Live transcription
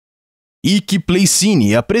IKKI Play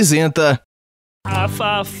Cine apresenta... A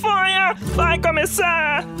farfonha vai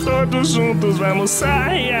começar, todos juntos vamos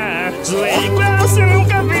sair. Zoeira igual você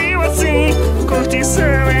nunca viu assim, curtição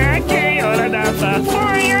é aqui, hora da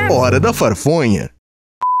farfonha. Hora da Farfonha.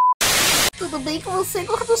 Tudo bem com você,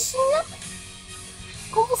 gorduchinha?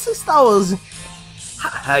 Como você está hoje?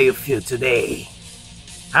 How you feel today?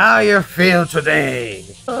 How you feel today?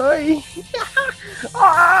 Ai.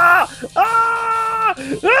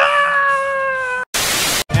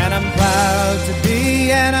 And I'm proud to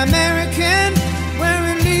be an American,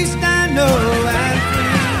 where at least I know I'm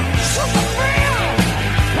free. Super thrill!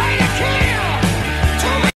 Way to kill!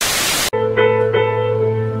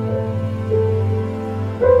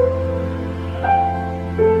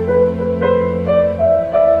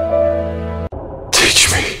 Teach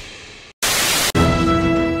me.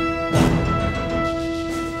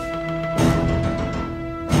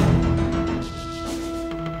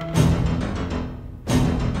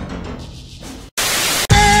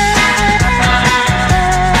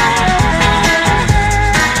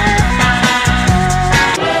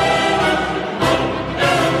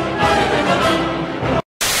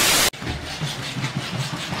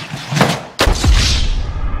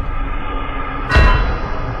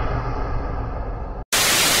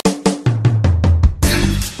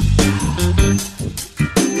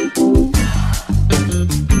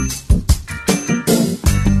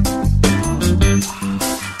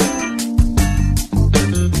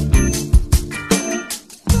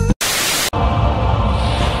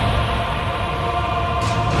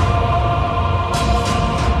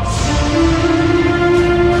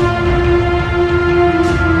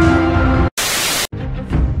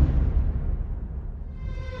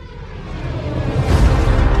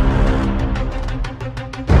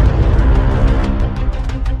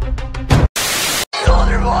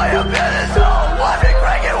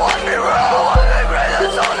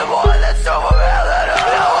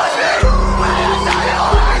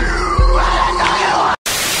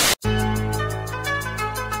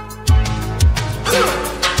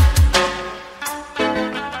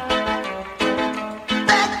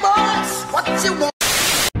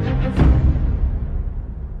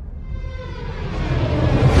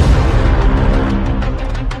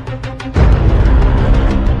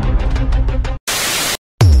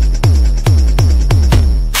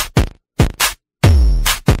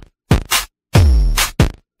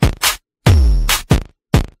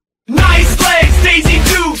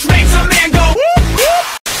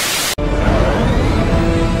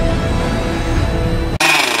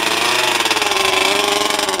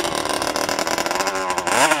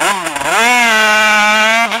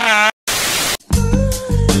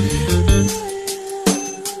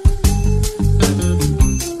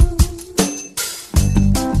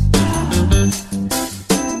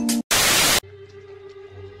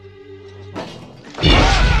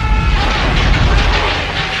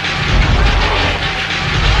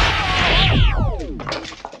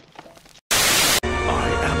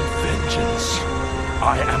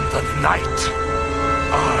 I am the Knight.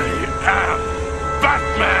 I am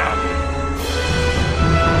Batman.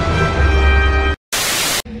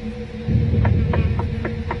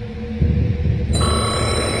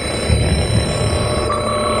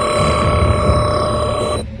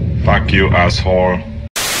 Fuck you, asshole.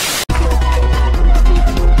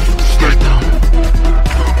 Statham.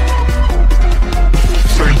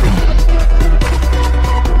 Statham.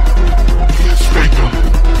 Statham.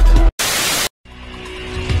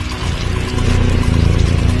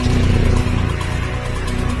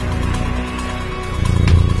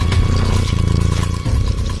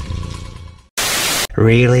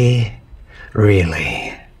 Really,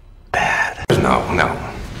 really bad.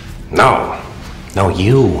 No,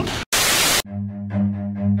 you.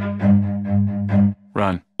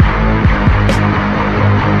 Run.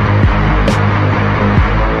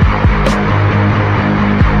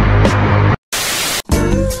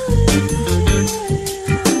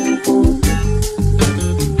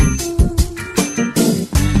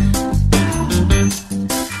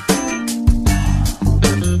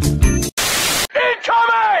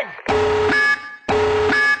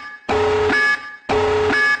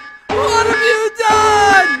 What have you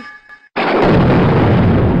done?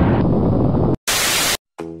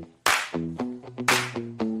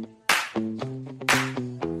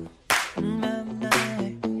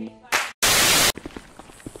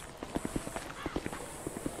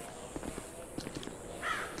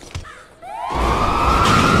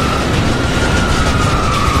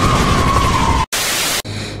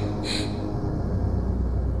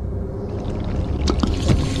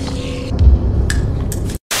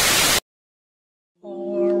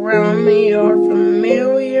 around me are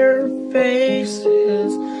familiar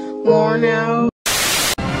faces, worn out.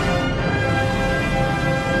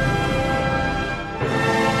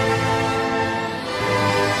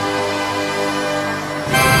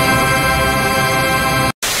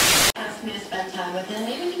 Asked me to spend time with him.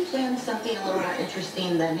 Maybe we plan something a little more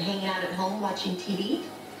interesting than hanging out at home watching TV.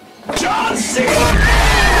 John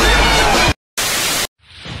Cena!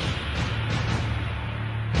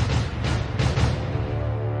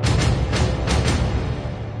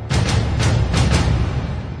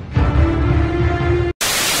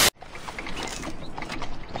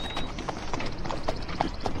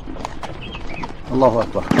 Allahu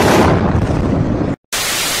Akbar.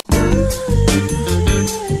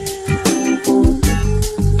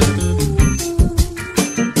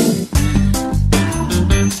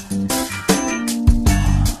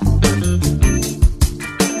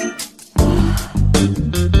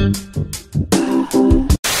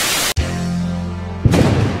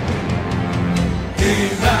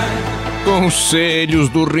 Conselhos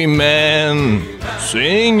do He-Man.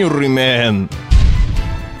 Sim, o He-Man.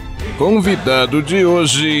 Convidado de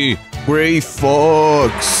hoje, Gray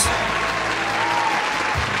Fox.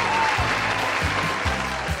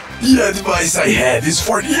 The advice I have is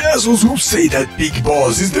for the assholes who say that Big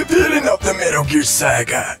Boss is the villain of the Metal Gear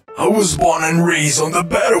saga. I was born and raised on the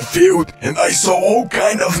battlefield, and I saw all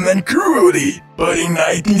kind of man cruelty. But in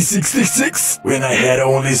 1966, when I had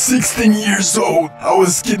only 16 years old, I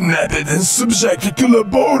was kidnapped and subjected to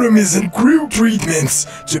lobotomies and cruel treatments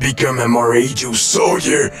to become a more agile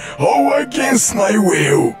soldier, all against my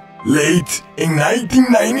will. Late in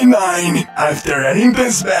 1999, after an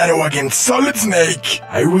intense battle against Solid Snake,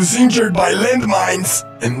 I was injured by landmines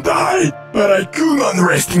and died, but I could not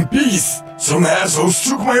rest in peace. Some assholes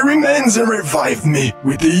took my remains and revived me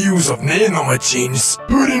with the use of nanomachines,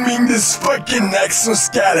 putting me in this fucking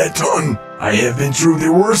exoskeleton. I have been through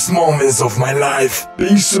the worst moments of my life,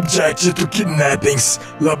 being subjected to kidnappings,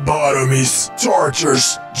 lobotomies,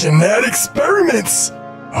 tortures, genetic experiments,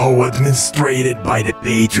 all administrated by the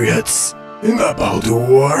Patriots. And about the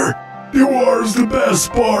war is the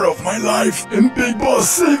best part of my life, and Big Boss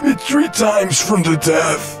saved me 3 times from the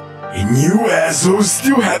death. And you assholes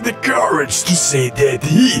still have the courage to say that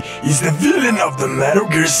he is the villain of the Metal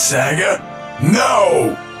Gear saga?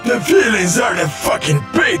 No! The villains are the fucking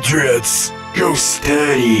Patriots! Go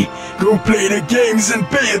study, go play the games and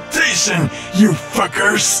pay attention, you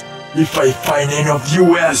fuckers! If I find any of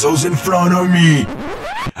you assholes in front of me,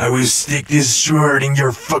 I will stick this sword in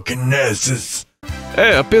your fucking asses.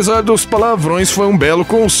 Apesar dos palavrões, foi um belo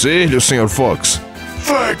conselho, Sr. Fox.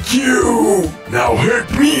 Fuck you! Now hurt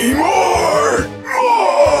me more!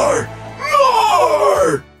 More!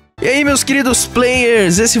 More! E aí, meus queridos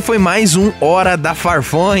players, esse foi mais um Hora da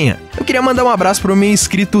Farfonha. Eu queria mandar um abraço pro meu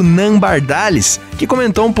inscrito Nambardales, que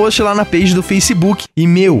comentou um post lá na page do Facebook. E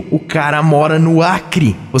o cara mora no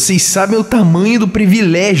Acre. Vocês sabem o tamanho do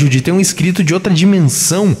privilégio de ter um inscrito de outra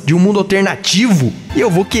dimensão, de um mundo alternativo? E eu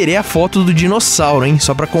vou querer a foto do dinossauro, hein?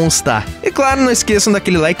 Só pra constar. E claro, não esqueçam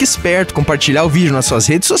daquele like esperto, compartilhar o vídeo nas suas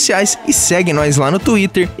redes sociais e segue nós lá no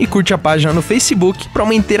Twitter e curte a página no Facebook pra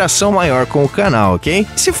uma interação maior com o canal, ok?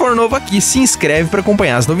 E se for novo aqui, se inscreve pra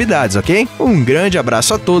acompanhar as novidades, ok? Um grande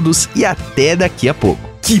abraço a todos e até daqui a pouco.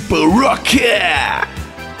 Keep a rocket!